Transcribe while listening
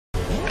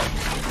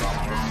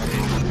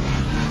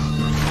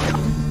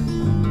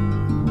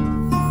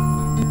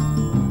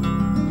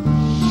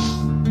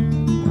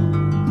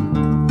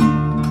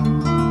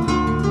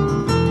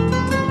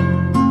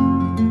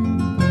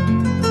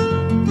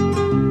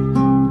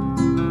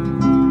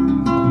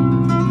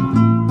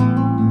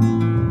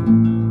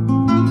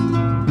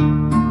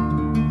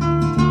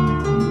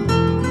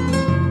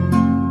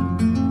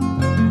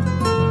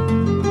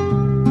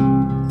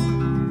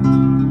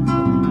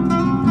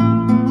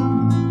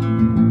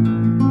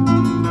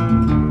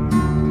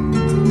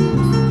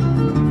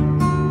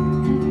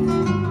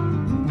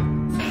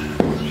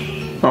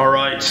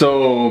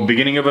So,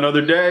 beginning of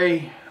another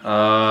day.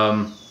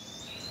 I've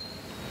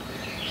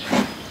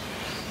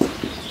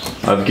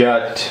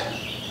got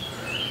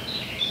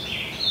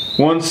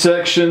one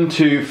section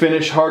to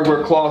finish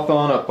hardware cloth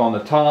on up on the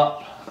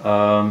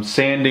top,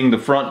 sanding the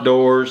front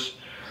doors,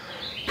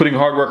 putting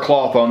hardware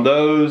cloth on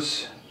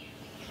those,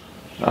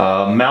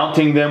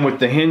 mounting them with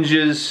the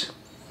hinges.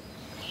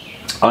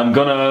 I'm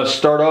gonna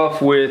start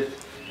off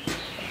with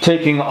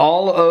taking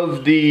all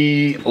of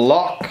the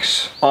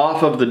locks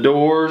off of the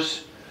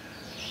doors,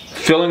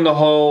 filling the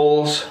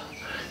holes,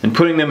 and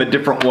putting them a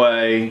different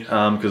way,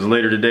 because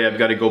later today I've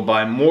got to go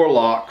buy more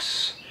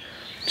locks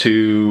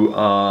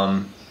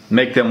to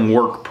make them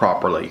work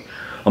properly.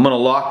 I'm going to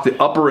lock the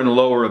upper and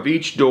lower of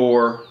each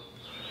door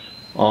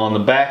on the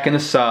back and the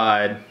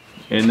side,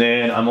 and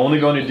then I'm only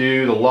going to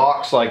do the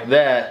locks like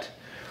that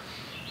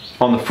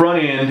on the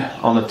front end,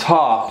 on the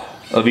top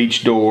of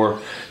each door.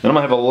 Then I'm going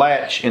to have a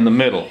latch in the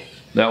middle.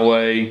 That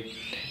way,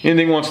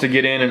 anything wants to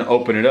get in and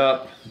open it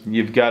up,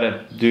 you've got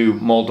to do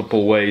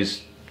multiple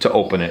ways to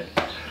open it.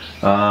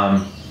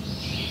 And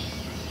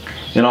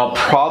I'll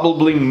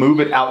probably move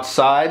it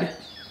outside.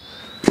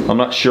 I'm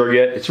not sure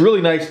yet. It's a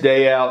really nice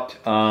day out.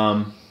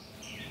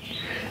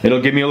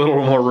 It'll give me a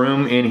little more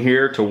room in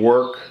here to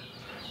work,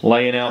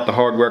 laying out the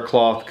hardware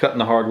cloth, cutting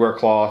the hardware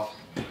cloth.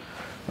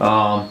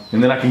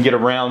 And then I can get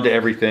around to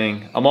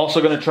everything. I'm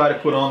also going to try to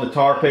put on the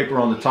tar paper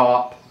on the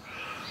top,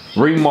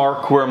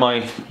 remark where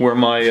my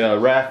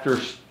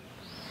rafters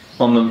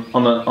on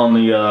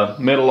the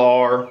middle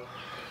are,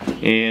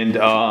 and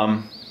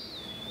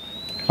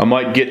I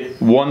might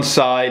get one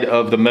side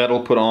of the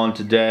metal put on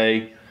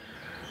today.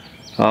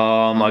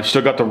 I've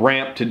still got the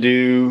ramp to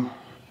do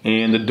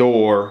and the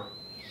door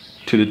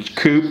to the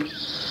coop,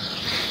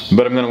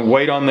 but I'm going to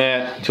wait on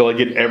that until I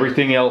get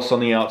everything else on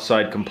the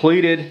outside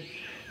completed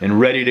and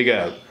ready to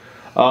go.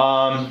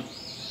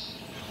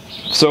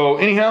 So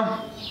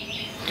anyhow,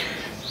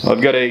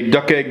 I've got a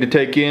duck egg to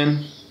take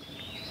in,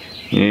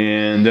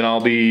 and then I'll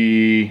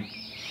be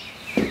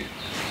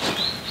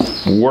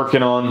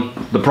working on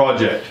the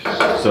project.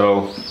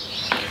 So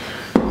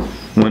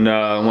when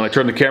I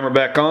turn the camera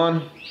back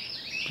on,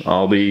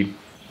 I'll be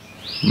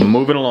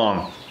moving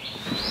along.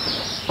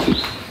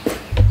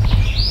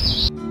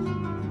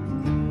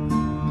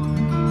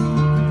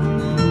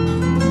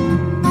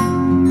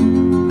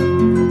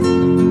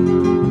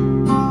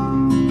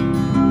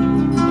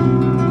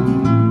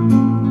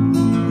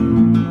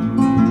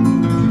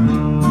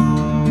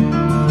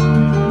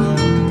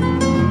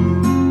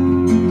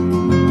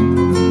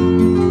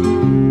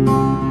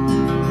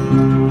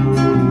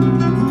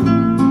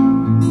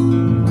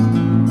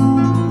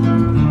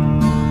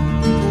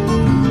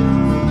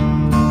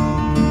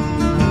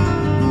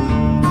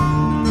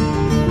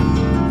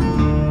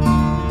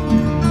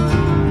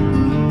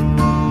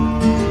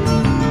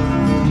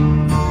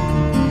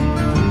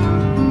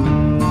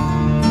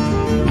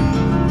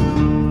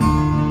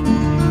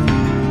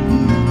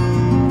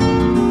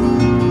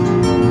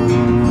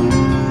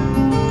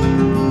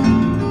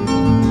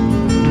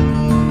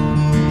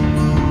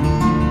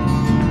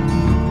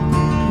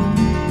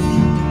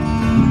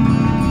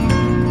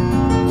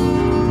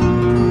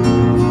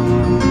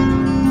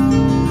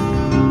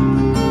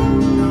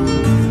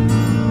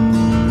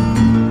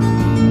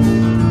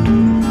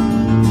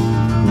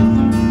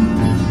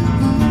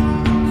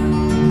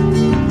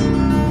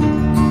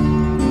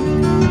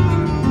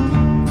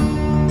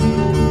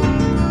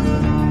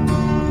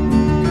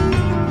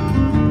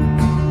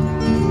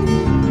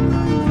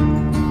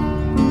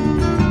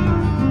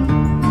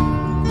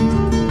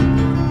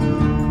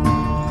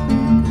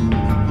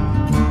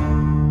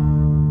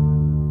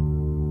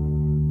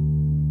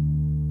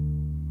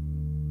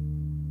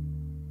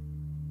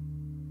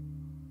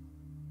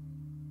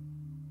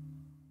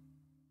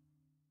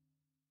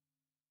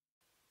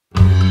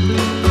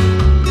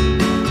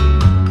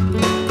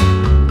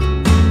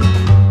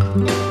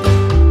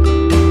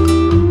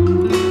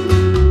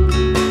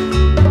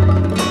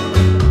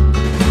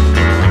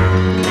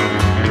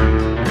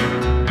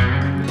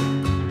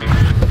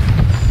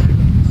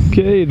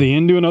 Okay, the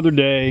end to another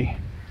day.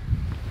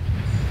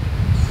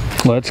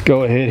 Let's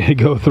go ahead and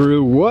go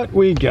through what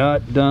we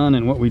got done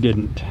and what we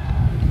didn't.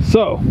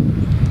 So,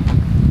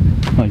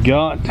 I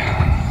got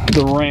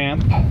the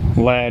ramp,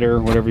 ladder,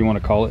 whatever you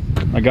want to call it.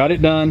 I got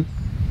it done.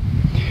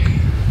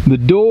 The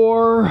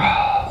door,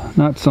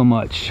 not so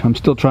much. I'm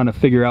still trying to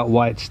figure out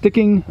why it's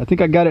sticking. I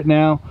think I got it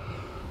now.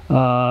 So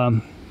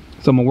I'm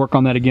gonna work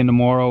on that again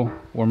tomorrow,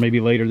 or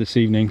maybe later this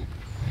evening.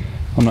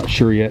 I'm not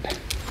sure yet.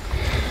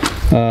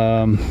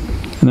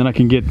 And then I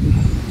can get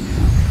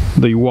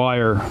the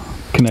wire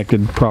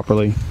connected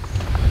properly.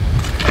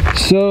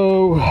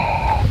 So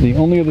the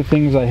only other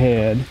things I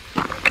had,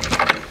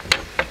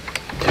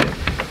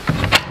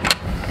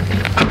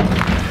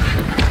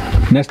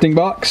 nesting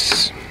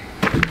box,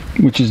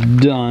 which is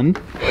done.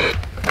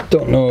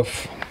 Don't know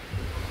if,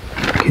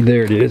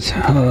 there it is.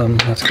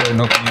 Let's go ahead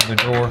and open the other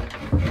door.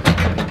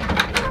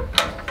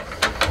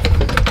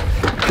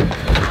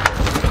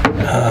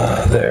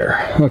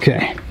 There,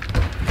 okay.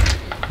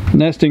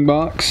 Nesting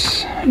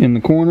box in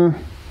the corner.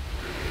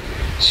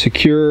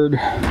 secured.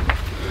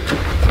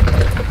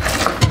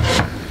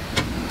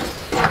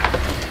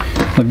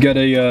 I've got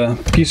a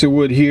piece of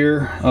wood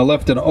here. I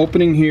left an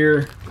opening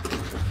here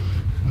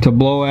to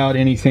blow out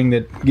anything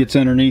that gets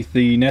underneath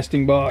the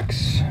nesting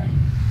box,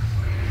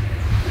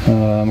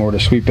 or to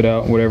sweep it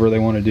out, whatever they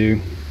want to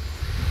do.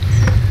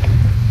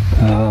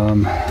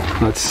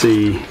 Let's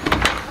see,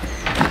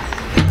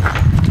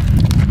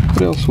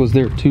 what else was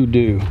there to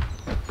do?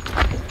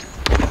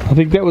 I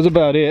think that was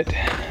about it,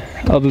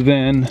 other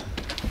than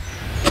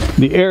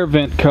the air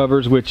vent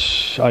covers,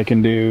 which I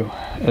can do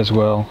as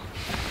well.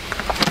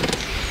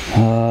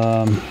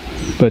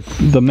 But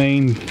the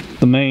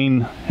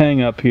main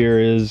hang up here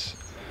is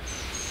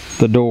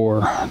the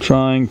door. I'm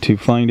trying to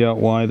find out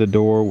why the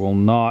door will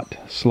not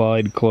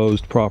slide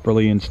closed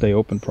properly and stay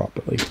open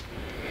properly.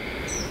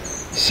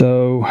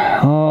 So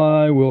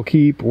I will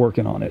keep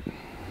working on it.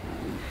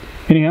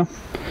 Anyhow,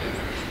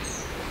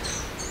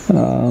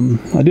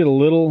 I did a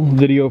little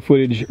video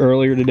footage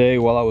earlier today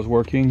while I was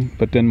working,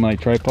 but then my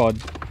tripod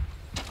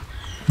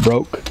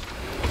broke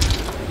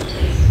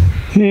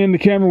and the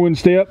camera wouldn't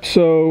stay up,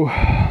 so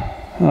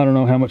I don't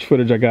know how much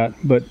footage I got.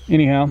 But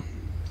anyhow,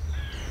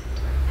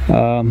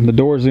 the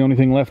door is the only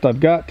thing left I've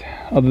got,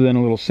 other than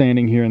a little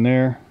sanding here and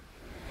there.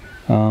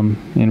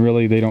 And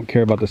really they don't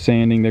care about the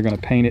sanding, they're going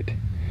to paint it,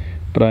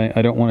 but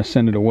I don't want to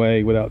send it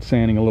away without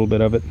sanding a little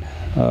bit of it.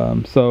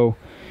 So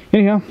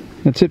anyhow,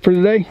 that's it for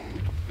today.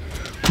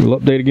 We'll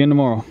update again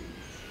tomorrow.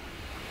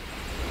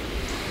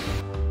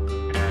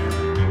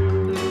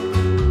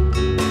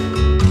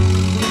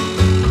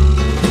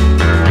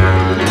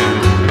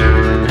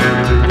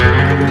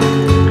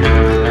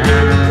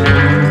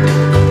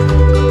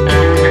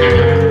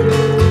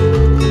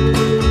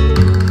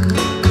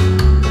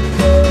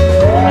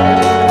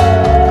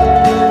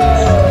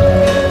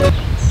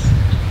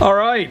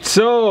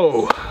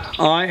 So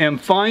I am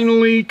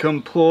finally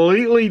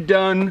completely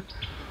done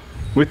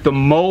with the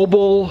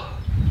mobile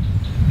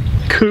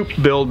coop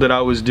build that I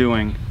was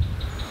doing.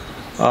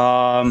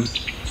 I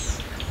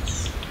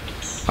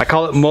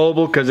call it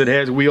mobile because it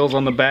has wheels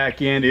on the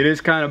back end. It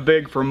is kind of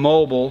big for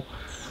mobile,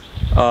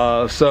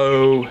 but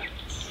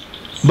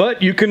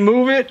you can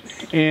move it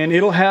and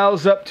it'll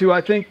house up to, I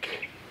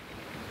think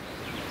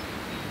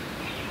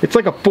it's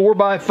like a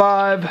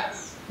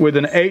 4x5 with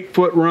an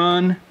 8-foot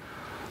run.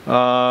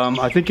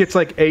 I think it's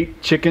like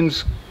 8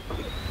 chickens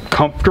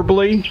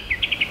comfortably.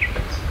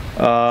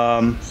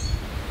 They're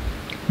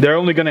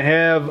only going to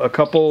have a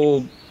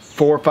couple,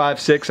 4, 5,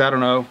 6. I don't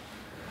know.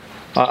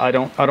 I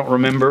don't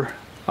remember.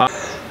 I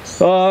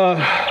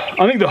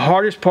think the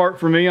hardest part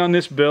for me on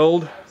this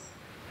build,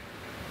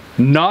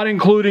 not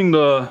including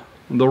the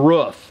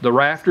roof, the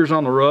rafters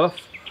on the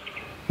roof,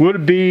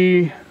 would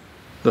be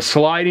the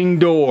sliding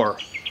door.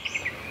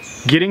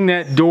 Getting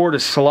that door to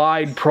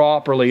slide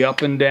properly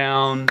up and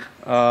down.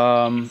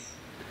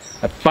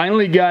 I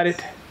finally got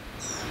it.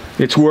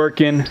 It's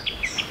working.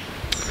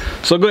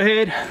 So go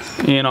ahead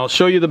and I'll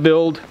show you the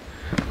build,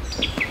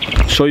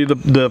 show you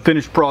the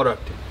finished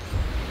product.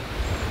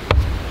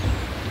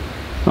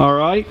 All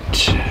right,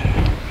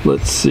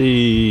 let's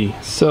see.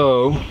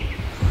 So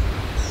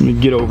let me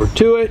get over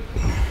to it.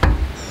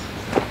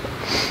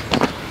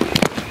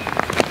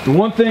 The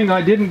one thing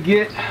I didn't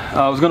get,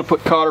 I was going to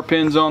put cotter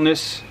pins on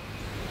this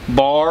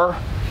bar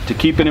to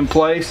keep it in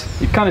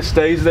place. It kind of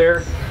stays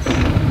there.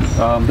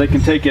 They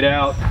can take it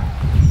out.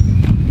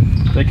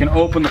 They can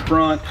open the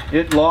front.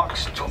 It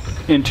locks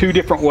in 2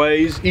 different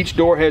ways. Each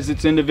door has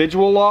its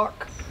individual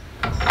lock.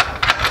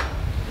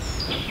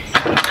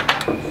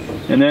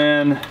 And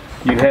then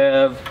you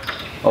have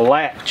a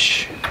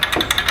latch.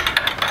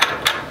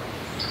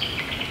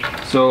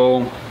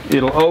 So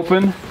it'll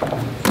open.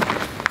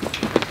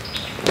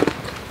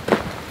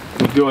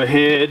 We go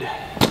ahead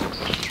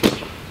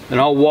and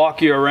I'll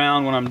walk you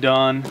around when I'm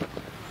done.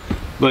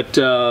 But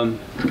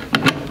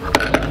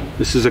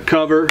this is a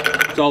cover.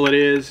 That's all it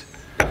is.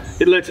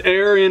 It lets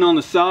air in on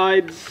the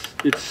sides.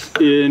 It's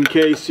in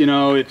case, you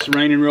know, it's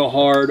raining real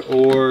hard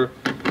or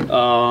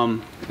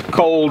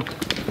cold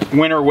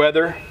winter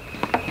weather.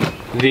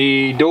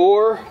 The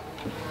door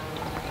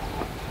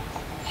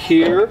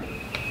here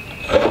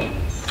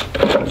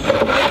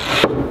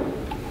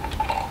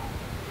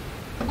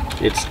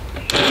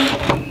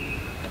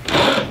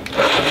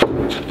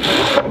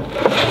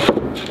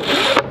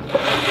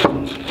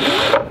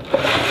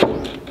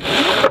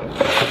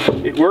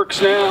it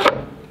works now.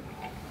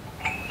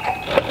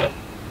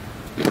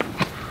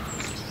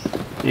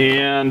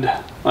 And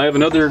I have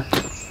another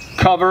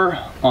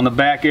cover on the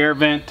back air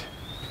vent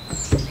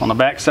on the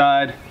back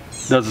side.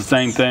 Does the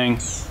same thing.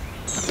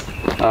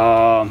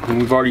 And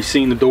we've already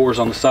seen the doors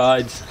on the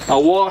sides. I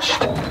washed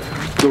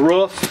the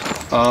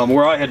roof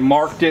where I had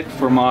marked it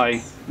for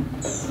my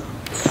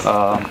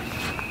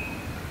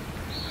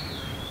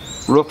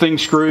roofing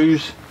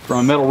screws, for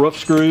my metal roof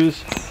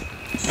screws.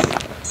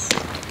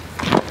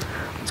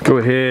 Let's go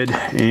ahead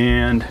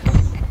and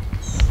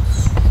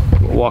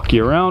walk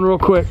you around real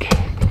quick.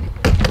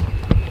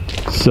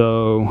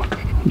 So,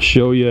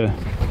 show you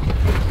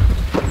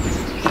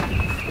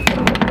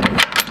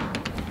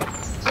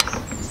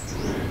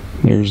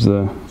Here's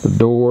the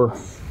door.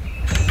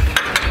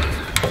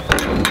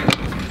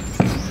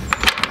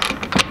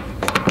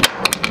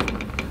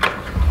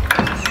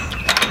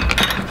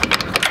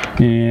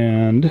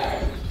 And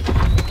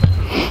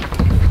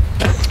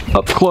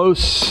up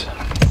close,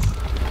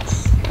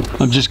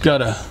 I've just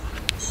got a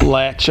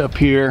latch up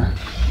here.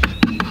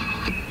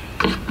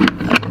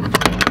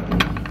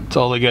 That's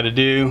all they got to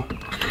do.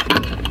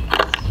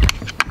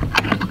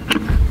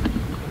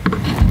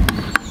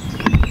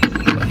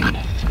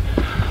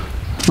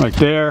 Right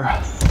there.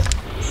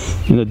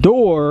 And the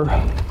door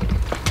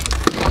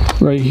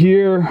right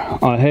here,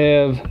 I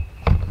have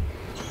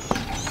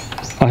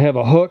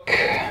a hook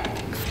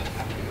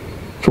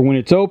for when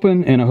it's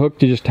open and a hook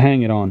to just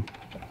hang it on.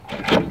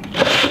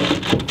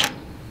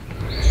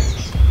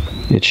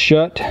 It's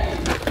shut.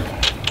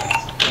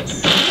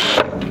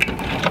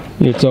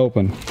 It's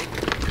open.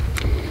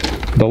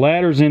 The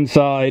ladder's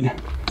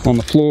inside on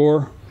the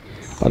floor.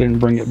 I didn't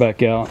bring it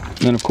back out.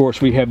 Then of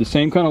course we have the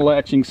same kind of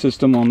latching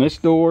system on this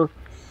door,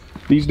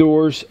 these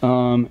doors,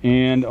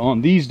 and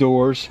on these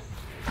doors.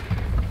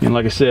 And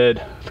like I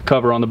said, the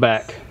cover on the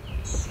back.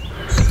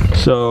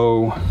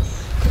 So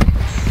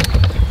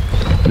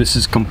this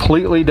is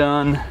completely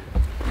done.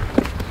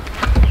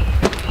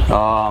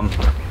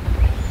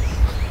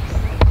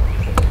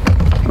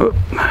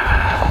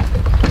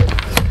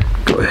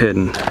 Go ahead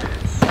and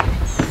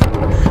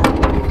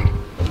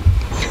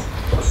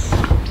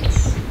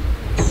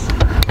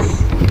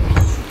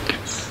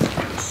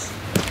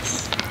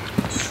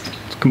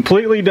it's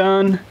completely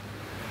done.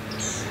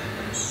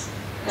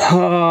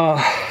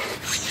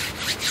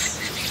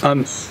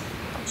 I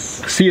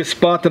see a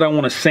spot that I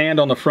want to sand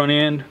on the front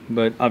end,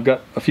 but I've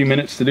got a few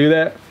minutes to do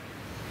that.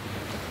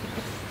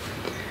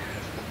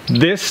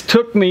 This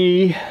took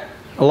me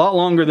a lot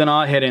longer than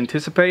I had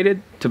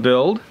anticipated to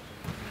build.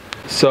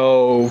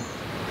 So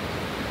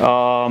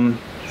I'm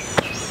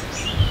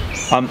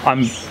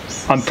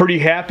pretty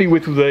happy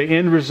with the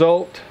end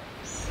result.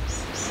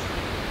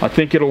 I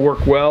think it'll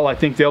work well. I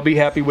think they'll be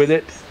happy with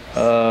it.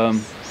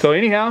 So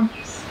anyhow,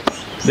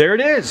 there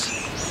it is.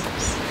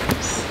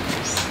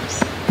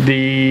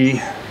 The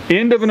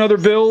end of another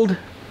build,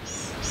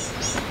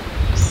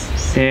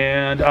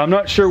 and I'm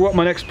not sure what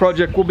my next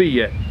project will be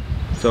yet.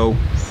 So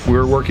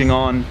we're working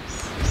on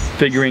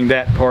figuring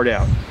that part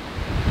out.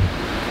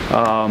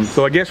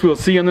 So I guess we'll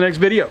see you in the next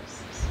video.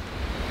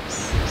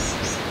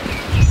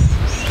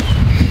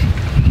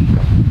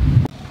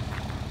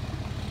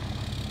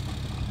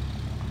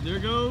 There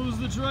goes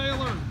the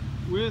trailer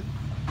with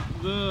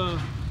the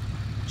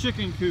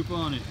chicken coop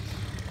on it.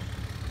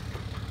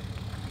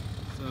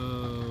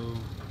 So